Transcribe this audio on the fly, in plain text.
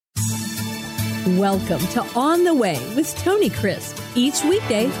Welcome to On the Way with Tony Crisp. Each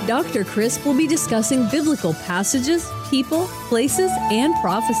weekday, Dr. Crisp will be discussing biblical passages, people, places, and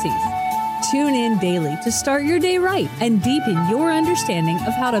prophecies. Tune in daily to start your day right and deepen your understanding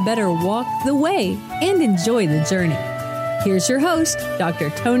of how to better walk the way and enjoy the journey. Here's your host, Dr.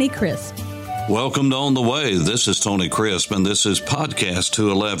 Tony Crisp. Welcome to On the Way. This is Tony Crisp, and this is Podcast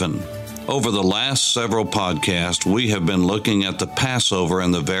 211. Over the last several podcasts, we have been looking at the Passover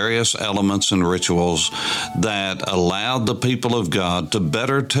and the various elements and rituals that allowed the people of God to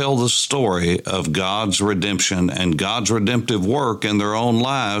better tell the story of God's redemption and God's redemptive work in their own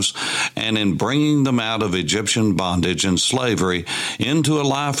lives and in bringing them out of Egyptian bondage and slavery into a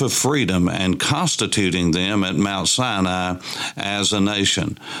life of freedom and constituting them at Mount Sinai as a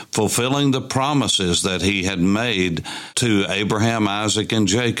nation, fulfilling the promises that He had made to Abraham, Isaac, and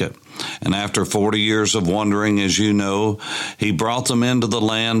Jacob. And after 40 years of wandering, as you know, He brought them into the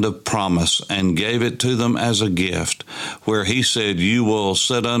land of promise and gave it to them as a gift, where He said, you will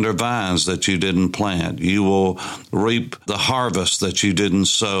sit under vines that you didn't plant. You will reap the harvest that you didn't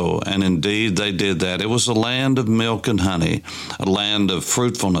sow. And indeed, they did that. It was a land of milk and honey, a land of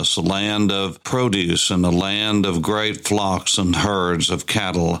fruitfulness, a land of produce, and a land of great flocks and herds of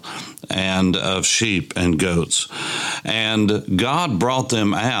cattle and of sheep and goats. And God brought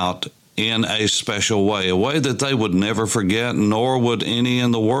them out in a special way, a way that they would never forget, nor would any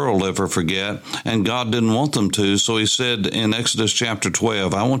in the world ever forget, and God didn't want them to, so He said in Exodus chapter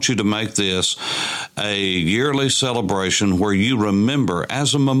 12, I want you to make this a yearly celebration where you remember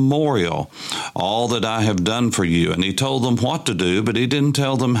as a memorial all that I have done for you. And He told them what to do, but He didn't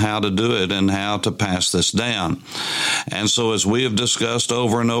tell them how to do it and how to pass this down. And so as we have discussed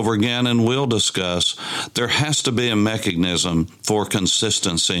over and over again and will discuss, there has to be a mechanism for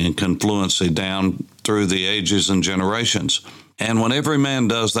consistency and confluency down through the ages and generations. And when every man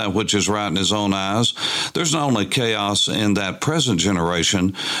does that which is right in his own eyes, there's not only chaos in that present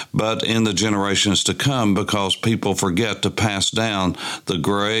generation, but in the generations to come, because people forget to pass down the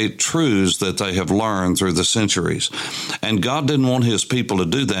great truths that they have learned through the centuries. And God didn't want His people to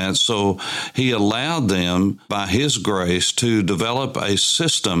do that, so He allowed them, by His grace, to develop a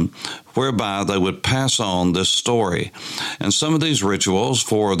system whereby they would pass on this story. And some of these rituals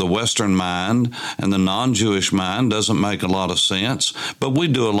for the Western mind and the non-Jewish mind doesn't make a lot of sense, but we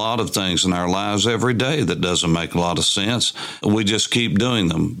do a lot of things in our lives every day that doesn't make a lot of sense. We just keep doing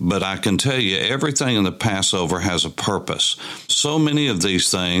them. But I can tell you, everything in the Passover has a purpose. So many of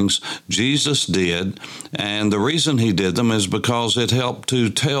these things Jesus did, and the reason He did them is because it helped to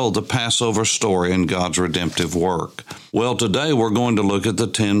tell the Passover story and God's redemptive work. Well, today we're going to look at the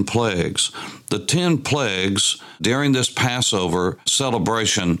 10 plagues. The 10 plagues during this Passover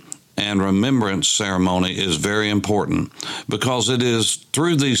celebration and remembrance ceremony is very important, because it is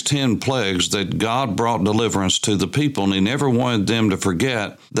through these 10 plagues that God brought deliverance to the people, and He never wanted them to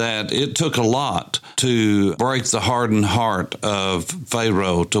forget that it took a lot to break the hardened heart of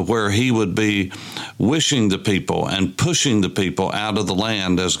Pharaoh to where he would be wishing the people and pushing the people out of the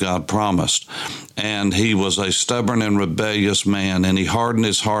land as God promised. And he was a stubborn and rebellious man, and he hardened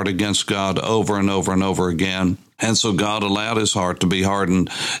his heart against God over and over and over again. And so God allowed his heart to be hardened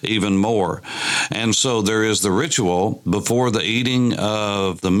even more. And so there is the ritual before the eating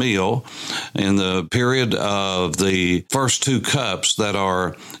of the meal, in the period of the first 2 cups that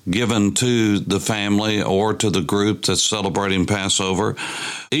are given to the family or to the group that's celebrating Passover.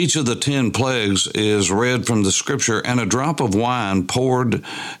 Each of the 10 plagues is read from the Scripture, and a drop of wine poured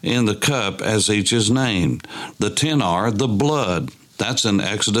in the cup as each is named. The 10 are the blood. That's in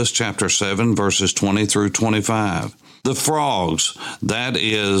Exodus chapter 7, verses 20 through 25. The frogs, that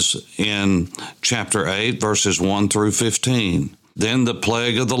is in chapter 8, verses 1 through 15. Then the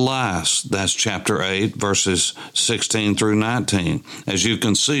plague of the lice, that's chapter 8, verses 16 through 19. As you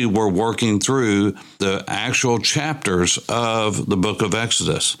can see, we're working through the actual chapters of the book of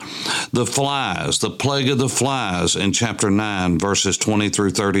Exodus. The flies, the plague of the flies in chapter 9, verses 20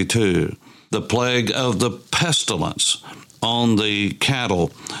 through 32. The plague of the pestilence on the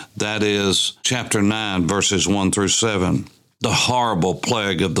cattle, that is chapter 9, verses 1 through 7. The horrible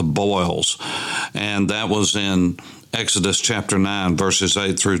plague of the boils, and that was in Exodus chapter 9, verses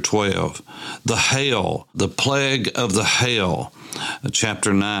 8 through 12. The hail, the plague of the hail,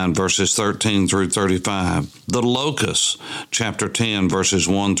 chapter 9, verses 13 through 35. The locusts, chapter 10, verses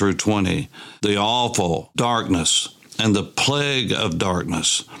 1 through 20. The awful darkness and the plague of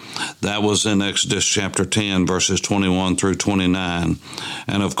darkness. That was in Exodus chapter 10, verses 21 through 29.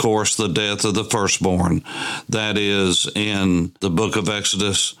 And of course, the death of the firstborn. That is in the book of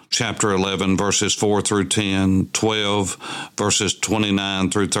Exodus, chapter 11, verses 4 through 10, 12, verses 29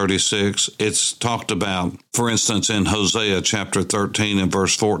 through 36. It's talked about, for instance, in Hosea chapter 13 and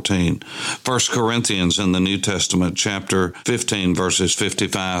verse 14, 1 Corinthians in the New Testament, chapter 15, verses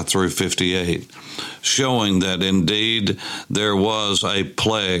 55 through 58, showing that indeed there was a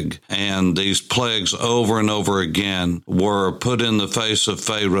plague, and these plagues over and over again were put in the face of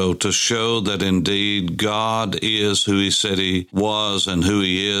Pharaoh to show that indeed God is who he said he was and who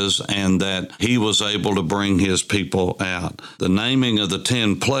he is, and that he was able to bring his people out. The naming of the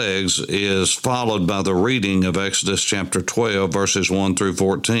 10 plagues is followed by the reading of Exodus chapter 12, verses 1 through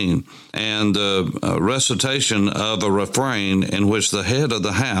 14, and the recitation of a refrain in which the head of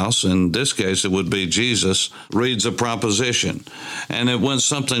the house, in this case it would be Jesus, reads a proposition. And it went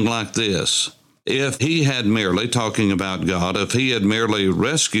something like this: if he had merely, talking about God, if he had merely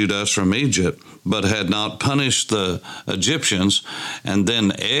rescued us from Egypt, but had not punished the Egyptians, and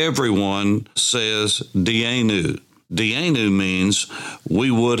then everyone says Dienu. Dienu means we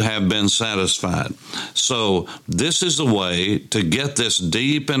would have been satisfied. So this is a way to get this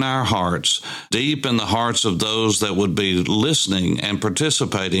deep in our hearts, deep in the hearts of those that would be listening and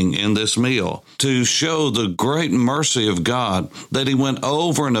participating in this meal, to show the great mercy of God, that he went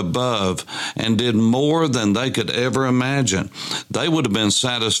over and above and did more than they could ever imagine. They would have been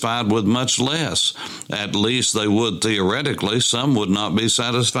satisfied with much less. At least they would theoretically. Some would not be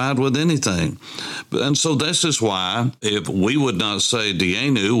satisfied with anything. And so this is why if we would not say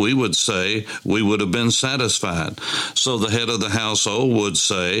Dienu, we would say we would have been satisfied. So the head of the household would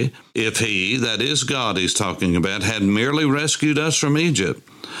say, if he, that is God he's talking about, had merely rescued us from Egypt,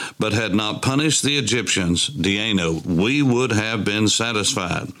 but had not punished the Egyptians, Dienu, we would have been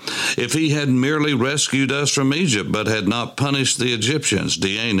satisfied. If he had merely rescued us from Egypt, but had not punished the Egyptians,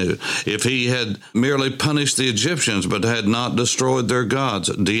 Dienu. If he had merely punished the Egyptians, but had not destroyed their gods,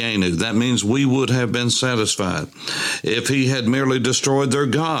 Dienu. That means we would have been satisfied. If he had merely destroyed their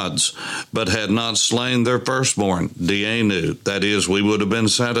gods, but had not slain their firstborn, Dienu. That is, we would have been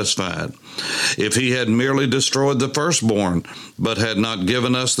satisfied. If he had merely destroyed the firstborn, but had not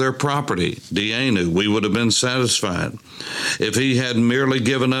given us their property, Dienu, we would have been satisfied. If he had merely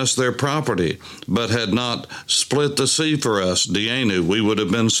given us their property, but had not split the sea for us, Dienu, we would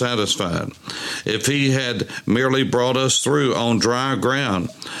have been satisfied. If he had merely brought us through on dry ground,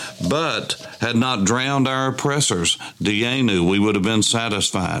 but had not drowned our oppressors, Dienu, we would have been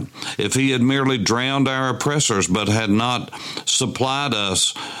satisfied. If he had merely drowned our oppressors, but had not supplied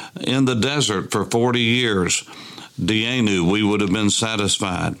us in the desert for 40 years, Dienu, we would have been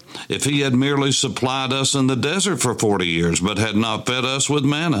satisfied. If he had merely supplied us in the desert for 40 years, but had not fed us with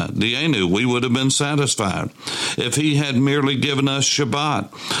manna, Dienu, we would have been satisfied. If he had merely given us Shabbat,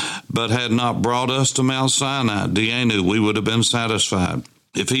 but had not brought us to Mount Sinai, Dienu, we would have been satisfied.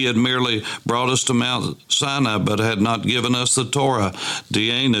 If he had merely brought us to Mount Sinai, but had not given us the Torah,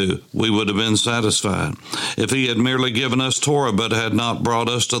 Dienu, we would have been satisfied. If he had merely given us Torah, but had not brought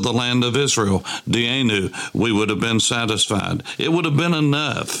us to the land of Israel, Dienu, we would have been satisfied. It would have been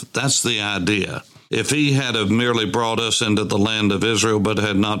enough. That's the idea. If he had have merely brought us into the land of Israel, but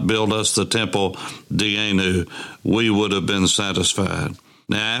had not built us the temple, Dienu, we would have been satisfied.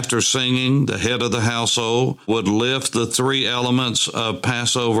 Now, after singing, the head of the household would lift the 3 elements of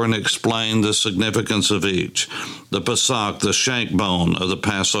Passover and explain the significance of each. The Pesach, the shank bone of the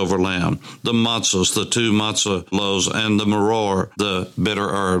Passover lamb, the matzahs, the 2 matzah loaves, and the maror, the bitter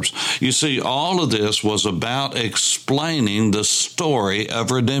herbs. You see, all of this was about explaining the story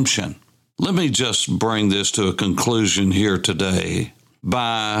of redemption. Let me just bring this to a conclusion here today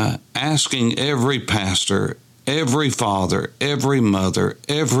by asking every pastor, every father, every mother,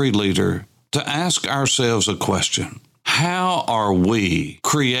 every leader to ask ourselves a question. How are we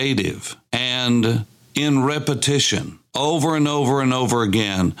creative and in repetition, over and over and over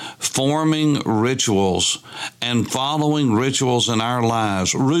again, forming rituals and following rituals in our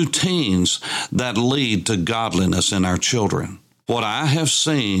lives, routines that lead to godliness in our children? What I have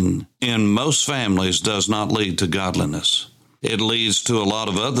seen in most families does not lead to godliness. It leads to a lot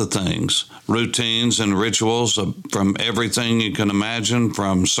of other things, routines and rituals from everything you can imagine,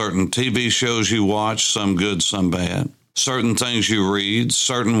 from certain TV shows you watch, some good, some bad, certain things you read,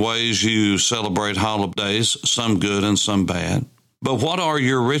 certain ways you celebrate holidays, some good and some bad. But what are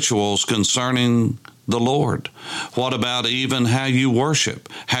your rituals concerning the Lord? What about even how you worship,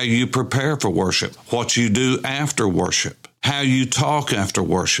 how you prepare for worship, what you do after worship, how you talk after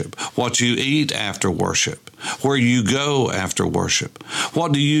worship, what you eat after worship, where you go after worship?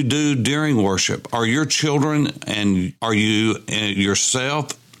 What do you do during worship? Are your children and are you yourself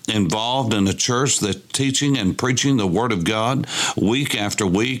involved in a church that's teaching and preaching the Word of God week after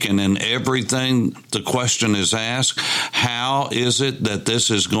week, and in everything the question is asked, how is it that this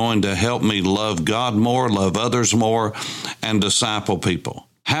is going to help me love God more, love others more, and disciple people?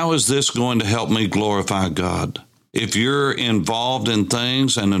 How is this going to help me glorify God? If you're involved in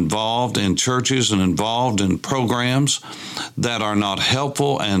things and involved in churches and involved in programs that are not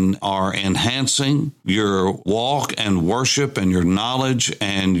helpful and are enhancing your walk and worship and your knowledge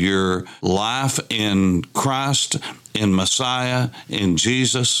and your life in Christ, in Messiah, in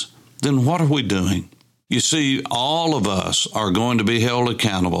Jesus, then what are we doing? You see, all of us are going to be held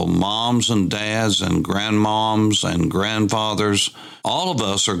accountable, moms and dads and grandmoms and grandfathers. All of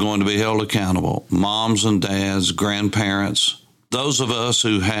us are going to be held accountable, moms and dads, grandparents. Those of us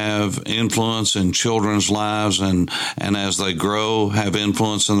who have influence in children's lives and as they grow have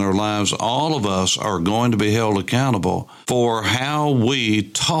influence in their lives, all of us are going to be held accountable for how we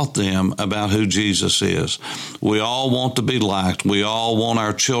taught them about who Jesus is. We all want to be liked. We all want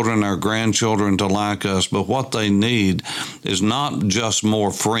our children, our grandchildren to like us, but what they need is not just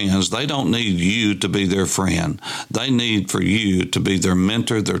more friends. They don't need you to be their friend. They need for you to be their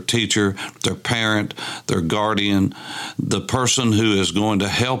mentor, their teacher, their parent, their guardian, the person who is going to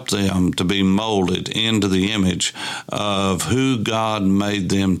help them to be molded into the image of who God made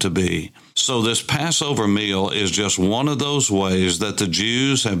them to be. So this Passover meal is just one of those ways that the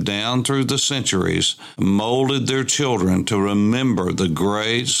Jews have down through the centuries molded their children to remember the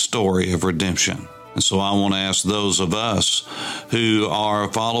great story of redemption. And so I want to ask those of us who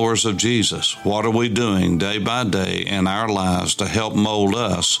are followers of Jesus, what are we doing day by day in our lives to help mold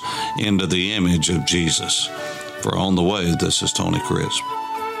us into the image of Jesus? For On the Way, this is Tony Crisp.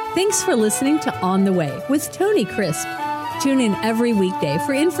 Thanks for listening to On the Way with Tony Crisp. Tune in every weekday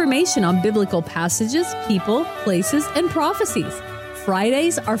for information on biblical passages, people, places, and prophecies.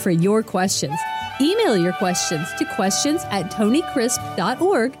 Fridays are for your questions. Email your questions to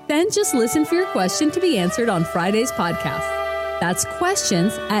questions@tonycrisp.org. Then just listen for your question to be answered on Friday's podcast. That's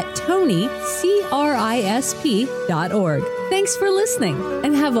questions@tonycrisp.org. Thanks for listening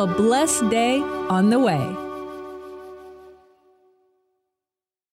and have a blessed day on the way.